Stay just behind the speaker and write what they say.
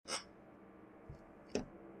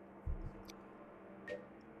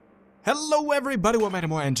Hello everybody, welcome to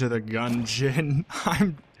more Enter the Gungeon.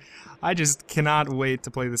 I just cannot wait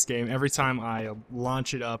to play this game. Every time I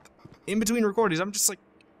launch it up, in between recordings, I'm just like,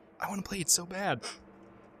 I want to play it so bad.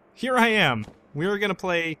 Here I am. We are gonna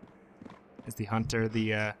play as the hunter.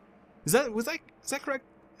 Is that correct?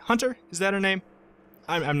 Hunter? Is that her name?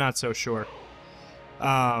 I'm not so sure.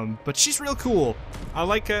 But she's real cool.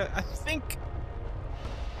 I think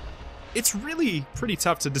it's really pretty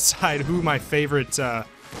tough to decide who my favorite,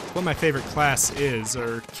 what my favorite class is,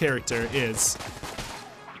 or character is.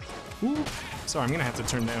 Ooh, sorry, I'm gonna have to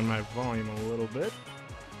turn down my volume a little bit.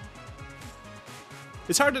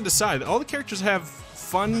 It's hard to decide. All the characters have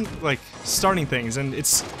fun, like, starting things, and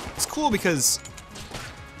it's cool because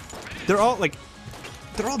they're all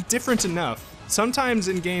different enough. Sometimes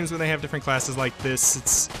in games when they have different classes like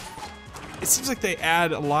this, it seems like they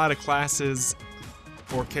add a lot of classes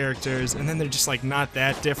or characters, and then they're just like not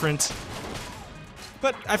that different.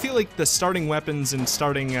 But I feel like the starting weapons and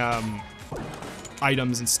starting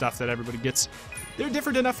items and stuff that everybody gets, they're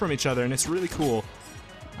different enough from each other, and it's really cool.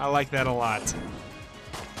 I like that a lot.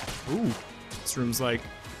 Ooh, this room's like,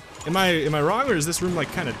 am I wrong, or is this room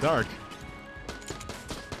like kind of dark?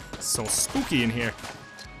 It's so spooky in here.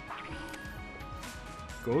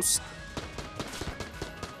 Ghost.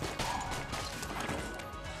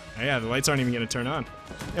 Oh yeah, the lights aren't even gonna turn on.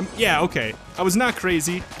 Yeah, okay. I was not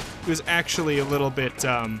crazy. It was actually a little bit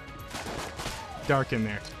dark in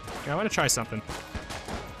there. Okay, I want to try something.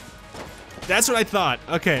 That's what I thought.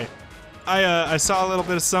 Okay. I saw a little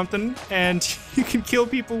bit of something, and you can kill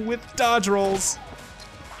people with dodge rolls.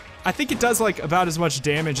 I think it does like about as much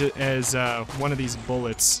damage as one of these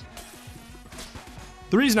bullets.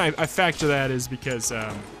 The reason I factor that is because,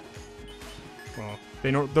 well,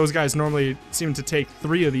 those guys normally seem to take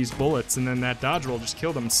 3 of these bullets, and then that dodge roll just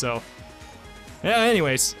killed them, so. Yeah,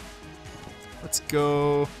 anyways. Let's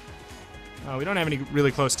go. Oh, we don't have any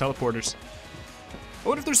really close teleporters. I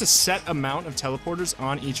wonder if there's a set amount of teleporters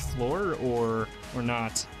on each floor, or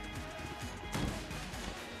not.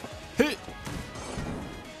 Hit!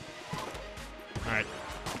 Alright.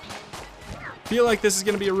 Feel like this is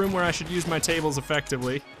gonna be a room where I should use my tables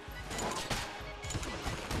effectively.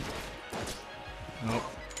 Nope.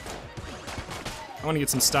 I want to get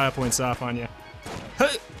some style points off on you.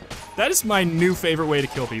 That is my new favorite way to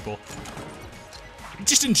kill people.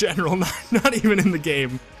 Just in general, not even in the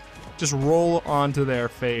game. Just roll onto their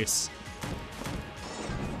face.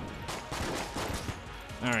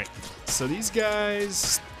 Alright, so these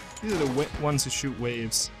guys, these are the ones who shoot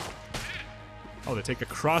waves. Oh, they take a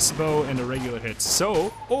crossbow and a regular hit.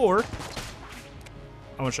 So, or,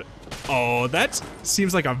 I want to show. Oh, that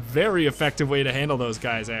seems like a very effective way to handle those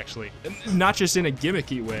guys, actually. Not just in a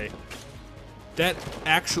gimmicky way. That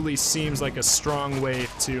actually seems like a strong way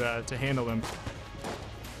to handle them.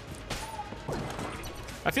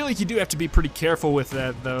 I feel like you do have to be pretty careful with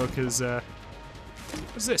that, though, because,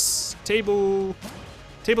 what's this? Table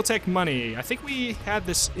tech money. I think we had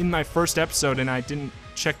this in my first episode, and I didn't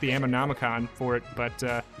check the Ammonomicon for it,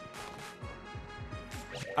 but,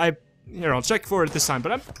 I'll check for it this time,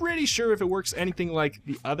 but I'm pretty sure if it works anything like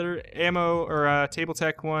the other ammo or table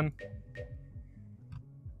tech one,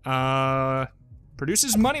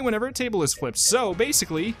 produces money whenever a table is flipped. So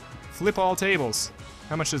basically, flip all tables.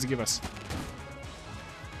 How much does it give us?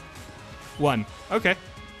 1. Okay.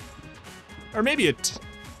 Or maybe it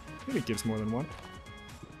gives more than 1.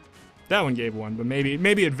 That one gave 1, but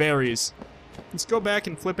maybe it varies. Let's go back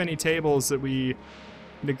and flip any tables that we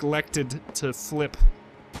neglected to flip.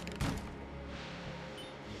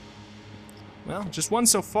 Well, just 1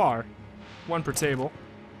 so far. 1 per table.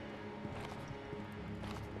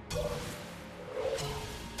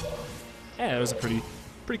 Yeah, that was a pretty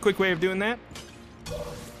quick way of doing that.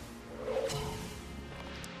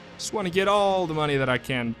 Just want to get all the money that I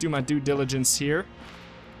can. Do my due diligence here.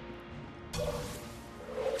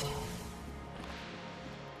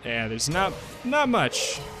 Yeah, there's not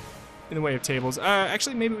much in the way of tables.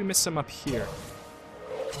 Actually, maybe we missed some up here.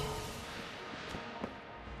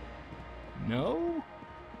 No?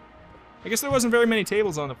 I guess there wasn't very many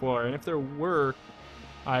tables on the floor, and if there were,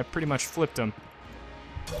 I pretty much flipped them.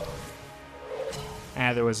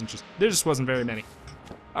 There just wasn't very many.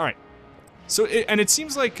 Alright. So, it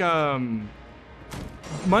seems like,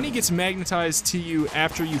 money gets magnetized to you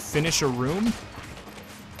after you finish a room.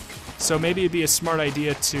 So maybe it'd be a smart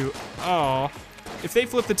idea to, if they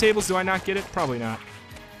flip the tables, do I not get it? Probably not.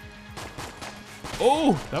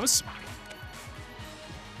 Oh, that's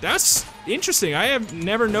interesting. I have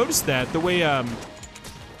never noticed that. The way,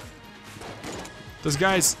 those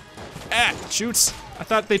guys, shoots. I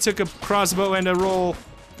thought they took a crossbow and a roll.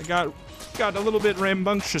 I got got a little bit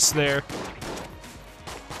rambunctious there.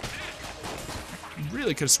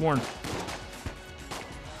 Really could have sworn.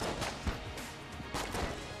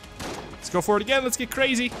 Let's go for it again. Let's get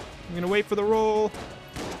crazy. I'm gonna wait for the roll.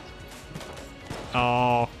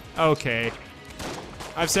 Oh, okay.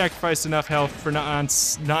 I've sacrificed enough health for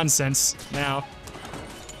nonsense now.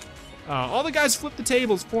 All the guys flip the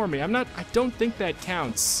tables for me. I don't think that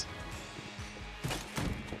counts.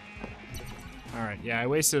 Alright, yeah, I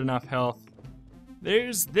wasted enough health.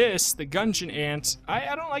 There's this, the Gungeon ant.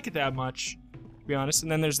 I don't like it that much, to be honest.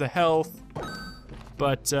 And then there's the health.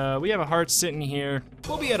 But we have a heart sitting here.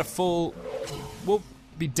 We'll be at a full... We'll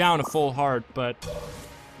be down a full heart, but...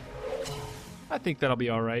 I think that'll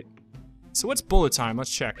be alright. So what's bullet time?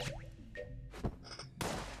 Let's check.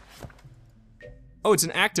 Oh, it's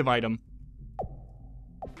an active item.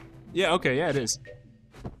 Yeah, okay, yeah, it is.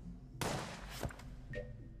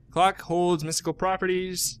 Clock holds mystical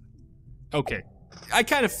properties. Okay. I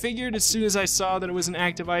kind of figured as soon as I saw that it was an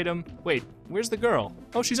active item. Wait, where's the girl?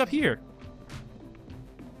 Oh, she's up here.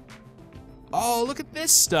 Oh, look at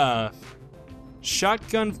this stuff.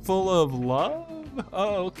 Shotgun full of love?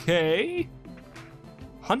 Okay.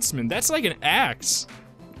 Huntsman, that's like an axe.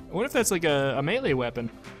 I wonder if that's like a melee weapon.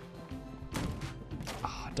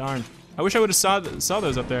 Ah, oh, darn. I wish I would have saw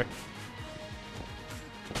those up there.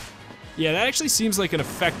 Yeah, that actually seems like an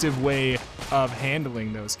effective way of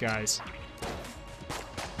handling those guys.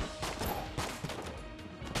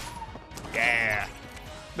 Yeah.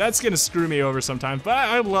 That's gonna screw me over sometimes, but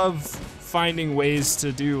I love finding ways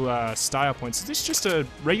to do style points. Is this just a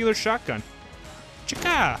regular shotgun?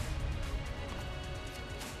 Chicka!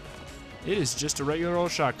 It is just a regular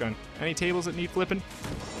old shotgun. Any tables that need flipping?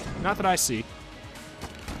 Not that I see.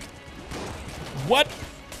 What?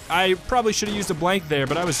 I probably should have used a blank there,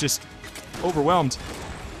 but I was just overwhelmed.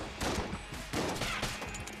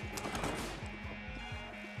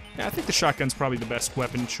 Yeah, I think the shotgun's probably the best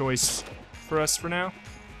weapon choice for us for now.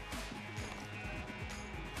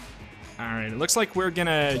 Alright, it looks like we're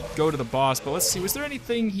gonna go to the boss, but let's see, was there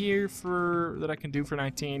anything here that I can do for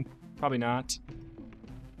 19? Probably not.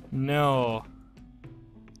 No.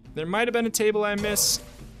 There might have been a table I missed,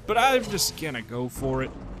 but I'm just gonna go for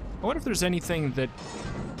it. I wonder if there's anything that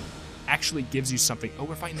actually gives you something. Oh,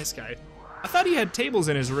 we're fighting this guy. I thought he had tables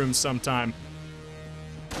in his room sometime.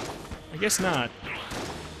 I guess not.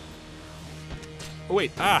 Oh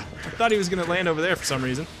wait, I thought he was gonna land over there for some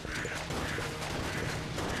reason.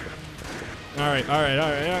 Alright.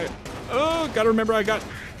 Oh, gotta remember I got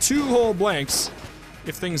 2 whole blanks.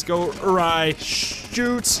 If things go awry.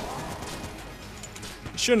 Shoot!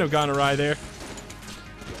 Shouldn't have gone awry there.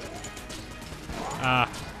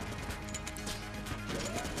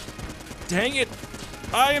 Dang it!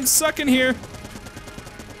 I am sucking here!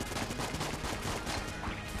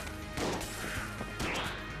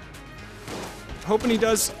 Hoping he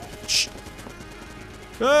does. Shh.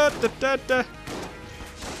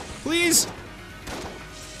 Please!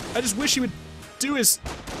 I just wish he would do his...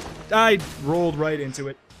 I rolled right into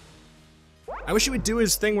it. I wish he would do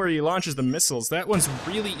his thing where he launches the missiles. That one's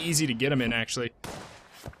really easy to get him in, actually.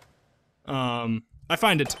 I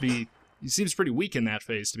find it to be... He seems pretty weak in that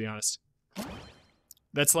phase, to be honest.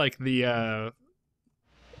 That's like the,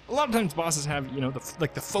 A lot of times bosses have, you know,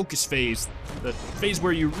 the focus phase. The phase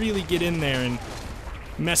where you really get in there and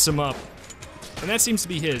mess them up. And that seems to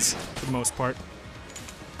be his, for the most part.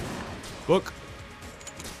 Look.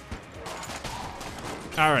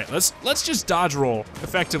 Alright, let's just dodge roll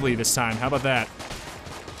effectively this time. How about that?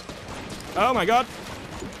 Oh my god.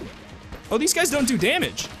 Oh, these guys don't do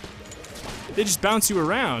damage. They just bounce you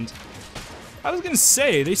around. I was gonna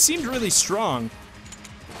say, they seemed really strong.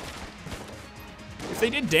 If they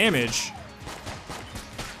did damage,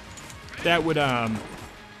 that would,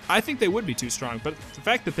 I think they would be too strong, but the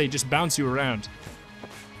fact that they just bounce you around,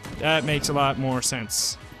 that makes a lot more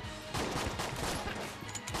sense.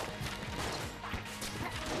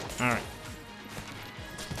 Alright.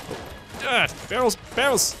 Barrels!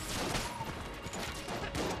 Barrels!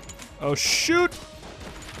 Oh, shoot!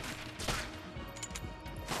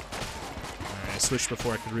 Alright, I switched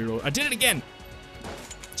before I could reload. I did it again!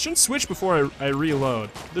 Shouldn't switch before I reload.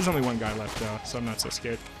 There's only one guy left, though, so I'm not so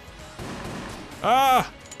scared.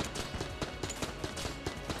 Ah!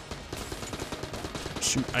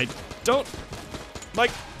 Shoot, I don't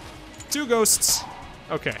like 2 ghosts.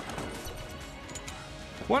 Okay.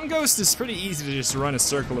 1 ghost is pretty easy to just run a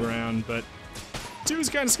circle around, but 2 is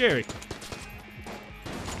kind of scary.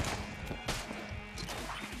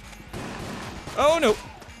 Oh no!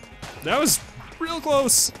 That was real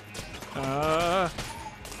close.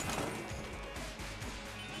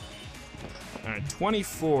 Alright,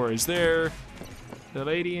 24. Is there the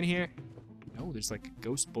lady in here? No, there's like a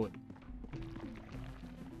ghost bullet.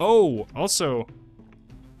 Oh, also,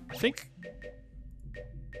 I think,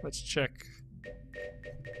 let's check.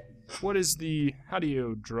 What is the, how do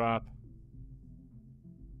you drop?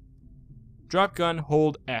 Drop gun,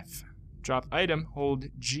 hold F. Drop item, hold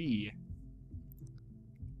G.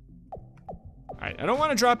 Alright, I don't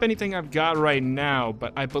want to drop anything I've got right now,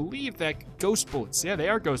 but I believe that ghost bullets, yeah, they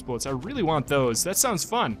are ghost bullets. I really want those. That sounds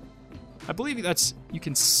fun. I believe that's, you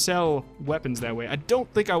can sell weapons that way. I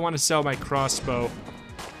don't think I want to sell my crossbow.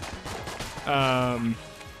 And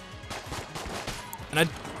I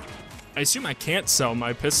assume I can't sell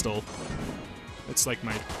my pistol. It's like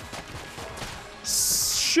my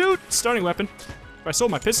starting weapon. If I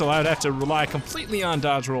sold my pistol, I would have to rely completely on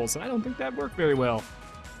dodge rolls, and I don't think that'd work very well.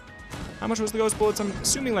 How much was the ghost bullets? I'm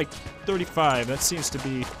assuming like 35. That seems to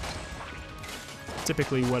be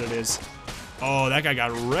typically what it is. Oh, that guy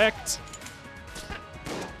got wrecked.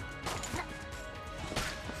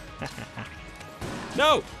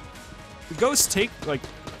 No! The ghosts take like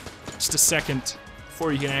just a second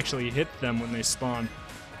before you can actually hit them when they spawn.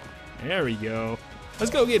 There we go.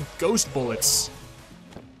 Let's go get ghost bullets.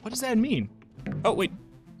 What does that mean? Oh, wait.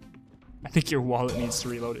 I think your wallet needs to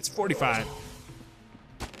reload. It's 45.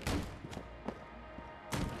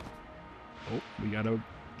 Oh, we got a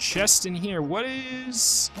chest in here. What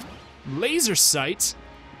is laser sight?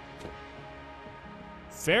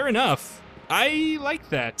 Fair enough. I like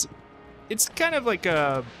that. It's kind of like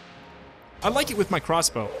a, I like it with my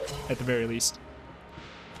crossbow, at the very least.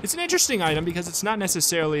 It's an interesting item because it's not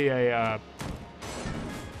necessarily a,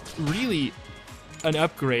 really an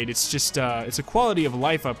upgrade. It's just, it's a quality of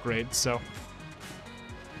life upgrade, so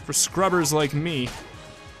for scrubbers like me,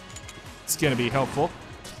 it's gonna be helpful.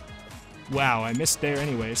 Wow, I missed there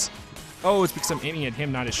anyways. Oh, it's because I'm aiming at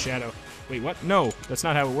him, not his shadow. Wait, what? No, that's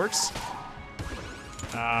not how it works.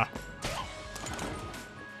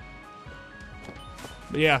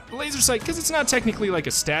 But yeah, laser sight, because it's not technically like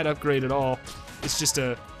a stat upgrade at all. It's just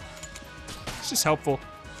a, it's just helpful.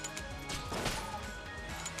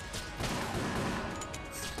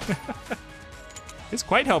 It's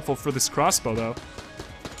quite helpful for this crossbow though,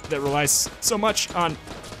 that relies so much on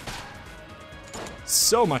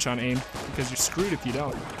aim, because you're screwed if you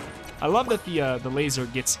don't. I love that the laser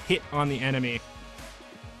gets hit on the enemy.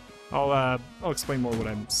 I'll explain more what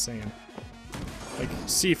I'm saying. Like,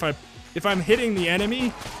 see if I'm hitting the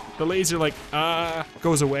enemy, the laser like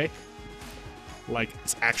goes away. Like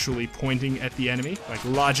it's actually pointing at the enemy, like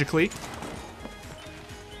logically.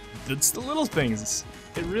 It's the little things.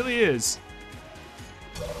 It really is.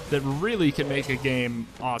 That really can make a game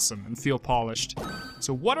awesome and feel polished.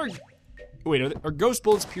 So what are, wait, are ghost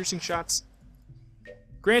bullets piercing shots?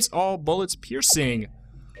 Grants all bullets piercing.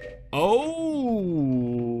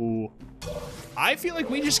 Oh, I feel like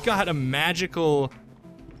we just got a magical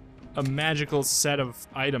set of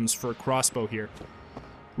items for a crossbow here.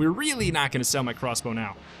 We're really not gonna sell my crossbow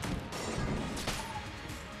now.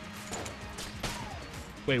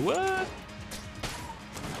 Wait, what?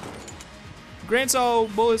 Grants all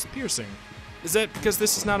bullets piercing. Is that because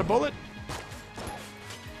this is not a bullet?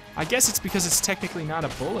 I guess it's because it's technically not a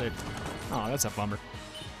bullet. Oh, that's a bummer.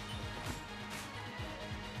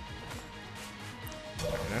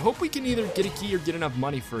 Right, I hope we can either get a key or get enough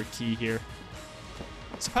money for a key here.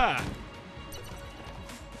 Ha!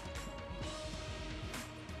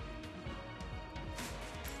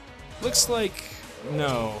 Looks like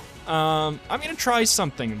no. I'm gonna try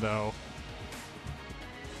something though.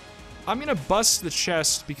 I'm gonna bust the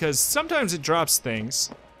chest because sometimes it drops things.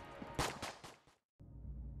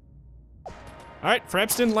 Alright,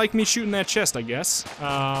 Fraps didn't like me shooting that chest, I guess.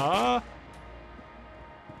 Alright,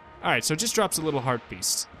 so it just drops a little heart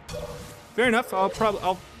beast. Fair enough,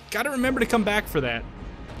 I'll gotta remember to come back for that.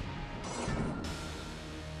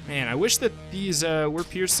 Man, I wish that these were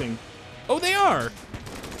piercing. Oh, they are!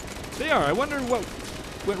 They are. I wonder what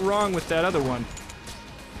went wrong with that other one.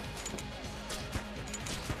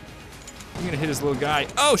 I'm gonna hit his little guy.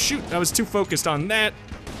 Oh, shoot! I was too focused on that.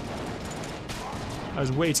 I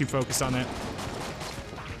was way too focused on that.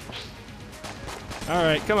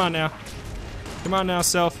 Alright, come on now. Come on now,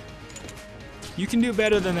 self. You can do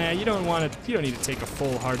better than that. You don't need to take a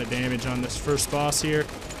full heart of damage on this first boss here.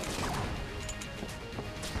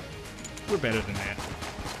 We're better than that.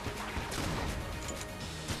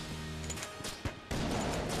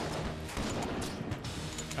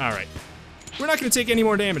 Alright. We're not going to take any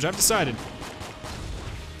more damage, I've decided.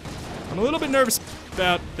 I'm a little bit nervous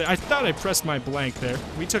about that. I thought I pressed my blank there.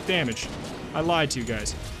 We took damage. I lied to you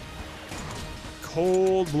guys.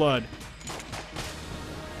 Cold blood.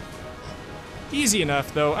 Easy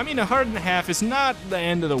enough, though. I mean, a heart and a half is not the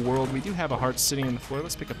end of the world. We do have a heart sitting on the floor.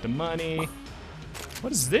 Let's pick up the money.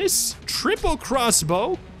 What is this? Triple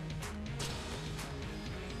crossbow?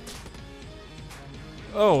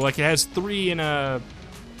 Oh, like it has 3 in a...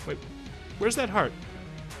 Wait, where's that heart?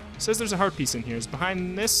 It says there's a heart piece in here. Is it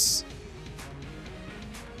behind this?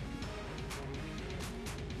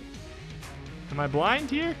 Am I blind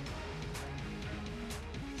here?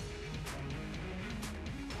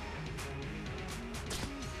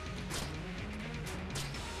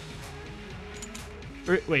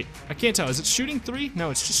 Wait, I can't tell. Is it shooting 3? No,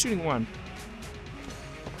 it's just shooting 1.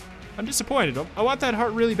 I'm disappointed. I want that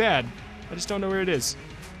heart really bad. I just don't know where it is.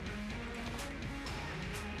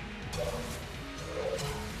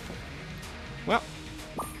 Well,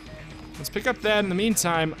 let's pick up that in the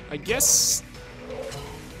meantime. I guess...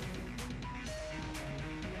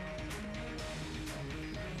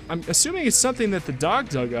 I'm assuming it's something that the dog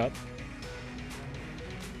dug up.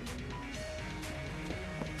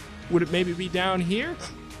 Would it maybe be down here?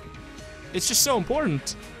 It's just so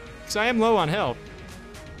important, because I am low on health.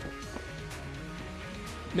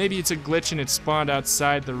 Maybe it's a glitch and it spawned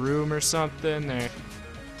outside the room or something. There.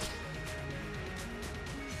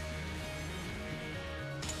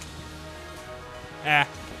 Ah.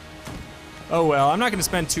 Oh well, I'm not gonna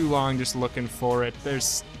spend too long just looking for it.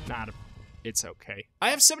 There's not a... It's okay.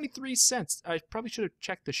 I have 73 cents. I probably should have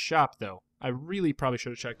checked the shop, though. I really probably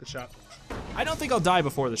should have checked the shop. I don't think I'll die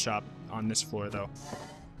before the shop on this floor, though.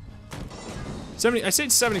 I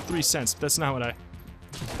said 73 cents, but that's not what I...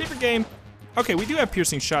 Different game. Okay, we do have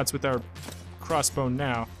piercing shots with our crossbow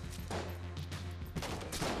now.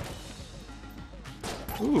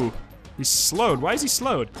 Ooh, he's slowed. Why is he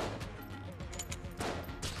slowed?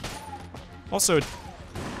 Also,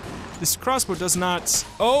 this crossbow does not...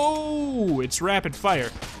 Oh, it's rapid fire.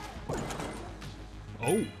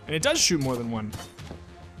 Oh, and it does shoot more than one.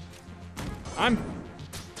 I'm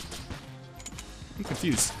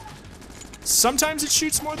confused. Sometimes it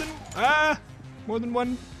shoots more than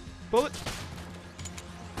one bullet?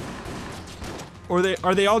 Or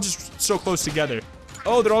are they all just so close together?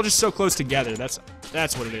 Oh, they're all just so close together. That's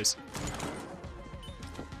what it is.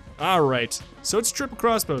 All right. So it's triple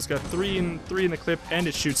crossbow. It's got 3 in the clip, and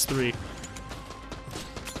it shoots 3.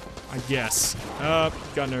 I guess.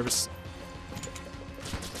 Got nervous.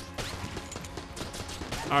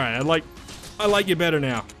 All right, I like you better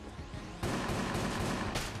now.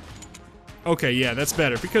 Okay, yeah, that's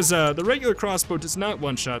better because the regular crossbow does not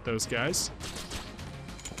one-shot those guys.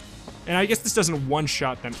 And I guess this doesn't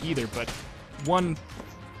one-shot them either, but one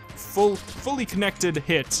fully connected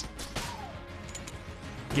hit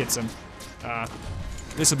gets them.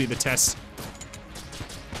 This will be the test.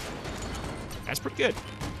 That's pretty good.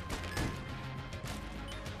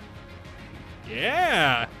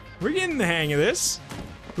 Yeah, we're getting the hang of this.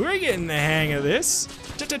 We're getting the hang of this.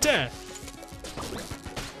 Ta-ta-ta.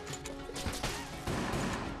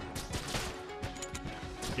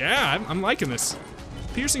 Yeah, I'm liking this.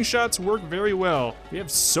 Piercing shots work very well. We have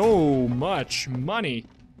so much money.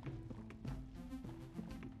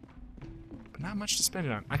 But not much to spend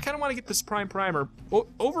it on. I kind of want to get this prime primer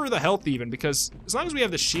over the health even, because as long as we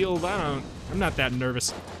have the shield, I'm not that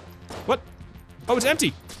nervous. What? Oh, it's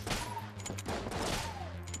empty.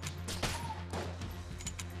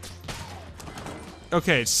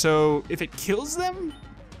 Okay, so if it kills them,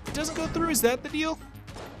 it doesn't go through. Is that the deal?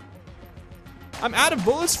 I'm out of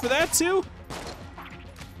bullets for that too?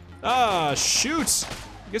 Ah, shoot.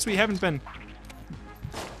 I guess we haven't been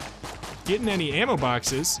getting any ammo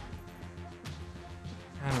boxes.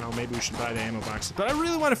 I don't know, maybe we should buy the ammo boxes. But I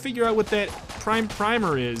really want to figure out what that prime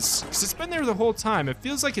primer is, because it's been there the whole time. It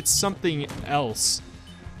feels like it's something else.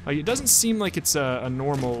 Like, it doesn't seem like it's a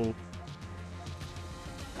normal...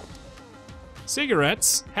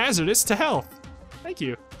 Cigarettes, hazardous to health. Thank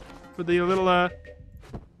you for the little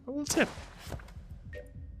tip.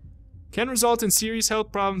 Can result in serious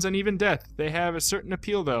health problems and even death. They have a certain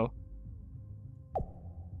appeal, though.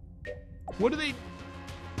 What do they...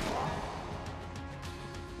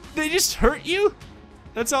 They just hurt you?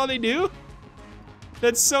 That's all they do?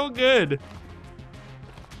 That's so good.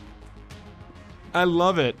 I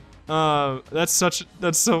love it. That's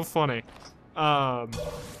so funny.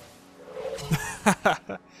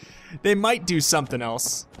 They might do something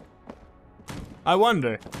else. I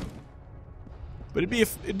wonder. But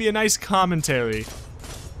it'd be a nice commentary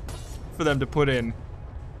for them to put in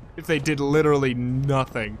if they did literally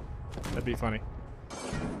nothing. That'd be funny.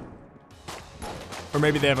 Or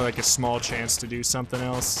maybe they have like a small chance to do something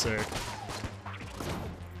else, or...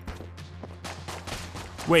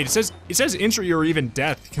 Wait, it says injury or even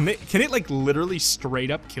death. Can it like literally straight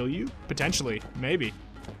up kill you? Potentially, maybe.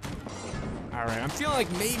 All right, I'm feeling like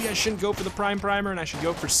maybe I shouldn't go for the prime primer and I should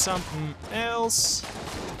go for something else. Do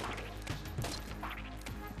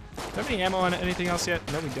I have any ammo on anything else yet?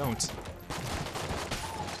 No, we don't.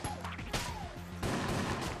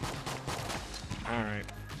 All right.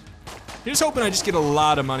 Here's hoping I just get a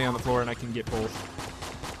lot of money on the floor and I can get both.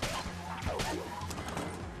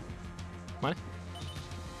 Money?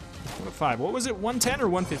 105. What was it? 110 or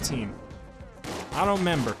 115? I don't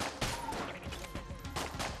remember.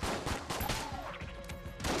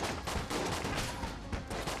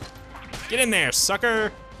 Get in there,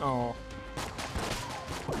 sucker! Oh.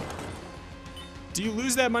 Do you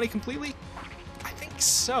lose that money completely? I think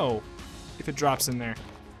so. If it drops in there.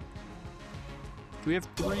 Do we have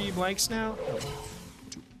 3 blanks now?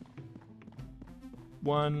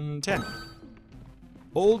 110.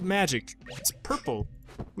 Old magic. It's purple.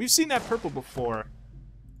 We've seen that purple before.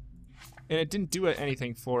 And it didn't do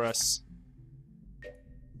anything for us.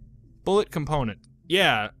 Bullet component.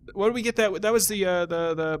 Yeah. What did we get that? That was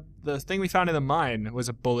the thing we found in the mine was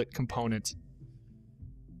a bullet component.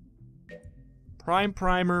 Prime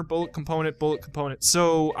primer, bullet component, bullet component.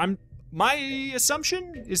 So my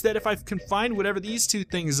assumption is that if I can find whatever these 2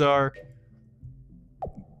 things are,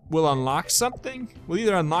 we'll unlock something. We'll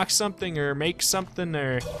either unlock something or make something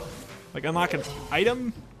or like unlock an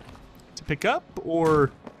item to pick up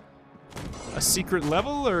or a secret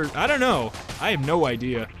level or I don't know. I have no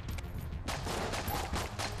idea.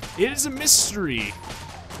 It is a mystery.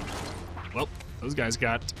 Well, those guys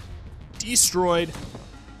got destroyed.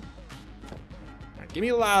 Now, give me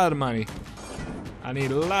a lot of money. I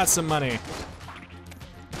need lots of money.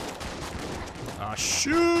 Ah,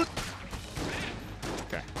 shoot!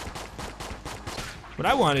 Okay. What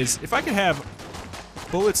I want is, if I could have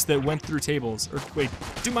bullets that went through tables, or wait,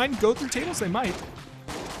 do mine go through tables? They might.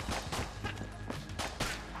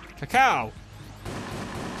 Cacao!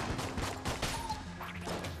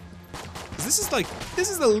 This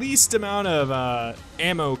is the least amount of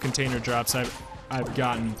ammo container drops I've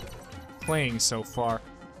gotten playing so far.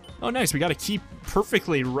 Oh nice, we got a key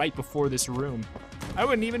perfectly right before this room. I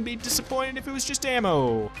wouldn't even be disappointed if it was just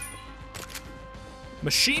ammo.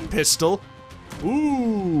 Machine pistol?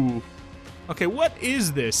 Ooh. Okay, what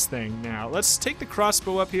is this thing now? Let's take the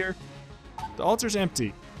crossbow up here. The altar's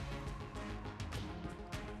empty.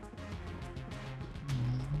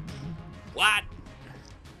 What?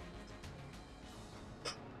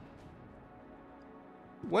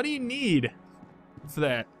 What do you need for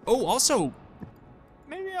that? Oh, also,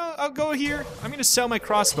 maybe I'll go here. I'm gonna sell my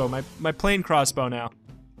crossbow, my plain crossbow now.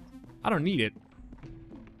 I don't need it.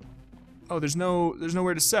 Oh, there's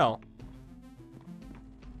nowhere to sell.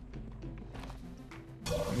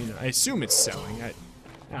 I mean, I assume it's selling.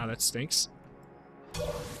 Oh, that stinks.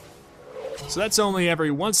 So that's only every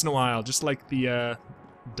once in a while, just like the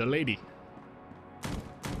lady.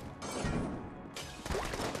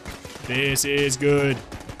 This is good.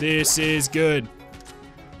 This is good.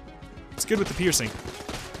 It's good with the piercing.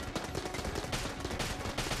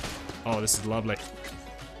 Oh, this is lovely.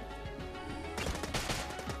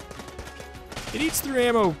 It eats through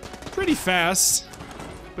ammo pretty fast,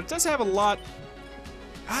 but it does have a lot.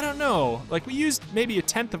 I don't know. Like, we used maybe a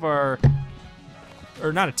tenth of our,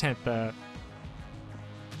 or not a tenth,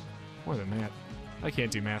 more than that. I can't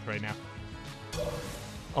do math right now.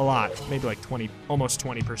 A lot, maybe like 20, almost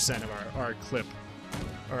 20% of our clip,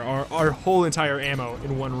 or our whole entire ammo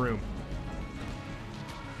in one room.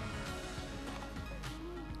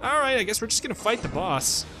 All right, I guess we're just gonna fight the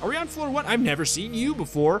boss. Are we on floor 1? I've never seen you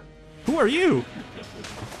before. Who are you?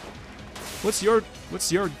 What's your?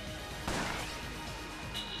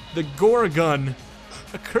 The Gorgun,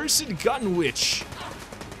 a cursed gun witch.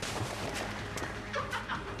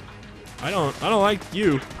 I don't like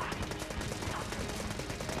you.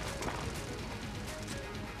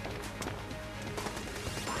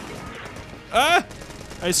 Ah!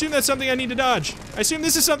 I assume that's something I need to dodge. I assume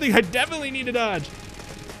this is something I definitely need to dodge.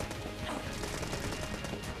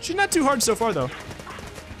 She's not too hard so far, though.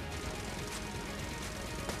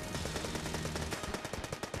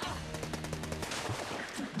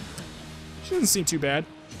 She doesn't seem too bad.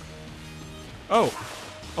 Oh.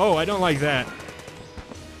 Oh, I don't like that.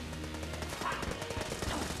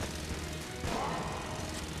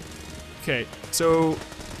 Okay, so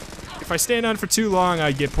if I stand on for too long,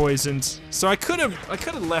 I get poisoned. So I could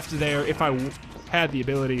have left there if I had the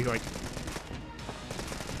ability. Like,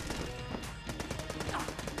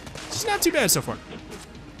 she's not too bad so far.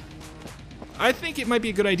 I think it might be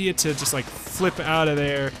a good idea to just like flip out of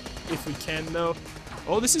there if we can, though.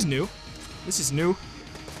 Oh, this is new. This is new.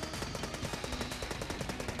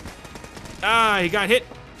 Ah, he got hit.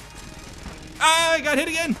 Ah, I got hit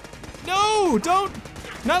again. No, don't.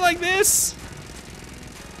 Not like this.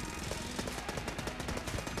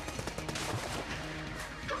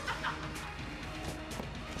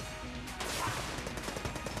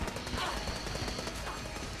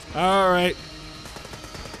 All right.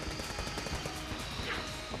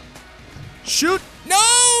 Shoot.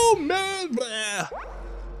 No, man.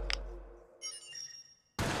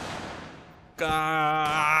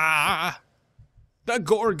 The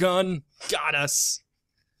Gorgun got us.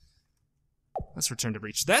 Let's return to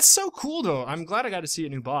Breach. That's so cool, though. I'm glad I got to see a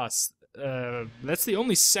new boss. That's the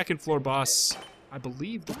only second floor boss I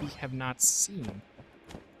believe that we have not seen.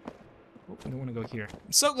 Oh, I don't want to go here.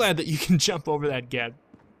 I'm so glad that you can jump over that gap.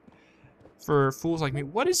 For fools like me,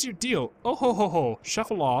 what is your deal? Oh ho ho ho!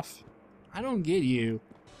 Shuffle off. I don't get you.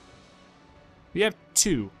 We have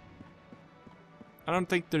 2. I don't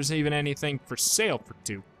think there's even anything for sale for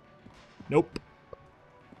 2. Nope.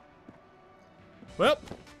 Well,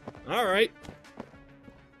 alright.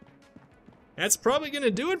 That's probably gonna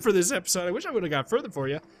do it for this episode. I wish I would have got further for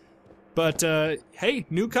you. But, hey,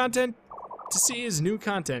 new content to see is new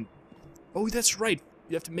content. Oh, that's right.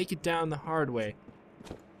 You have to make it down the hard way.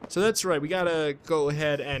 So that's right. We gotta go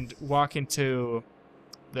ahead and walk into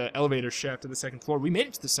the elevator shaft to the second floor. We made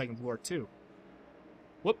it to the second floor, too.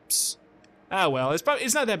 Whoops. Ah, well,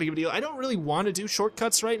 it's not that big of a deal. I don't really want to do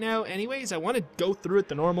shortcuts right now anyways. I want to go through it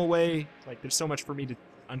the normal way. Like, there's so much for me to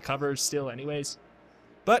uncover still anyways.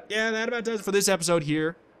 But, yeah, that about does it for this episode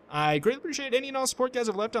here. I greatly appreciate any and all support you guys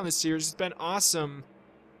have left on this series. It's been awesome.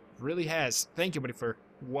 It really has. Thank you, buddy, for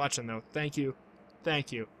watching, though. Thank you.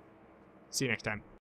 Thank you. See you next time.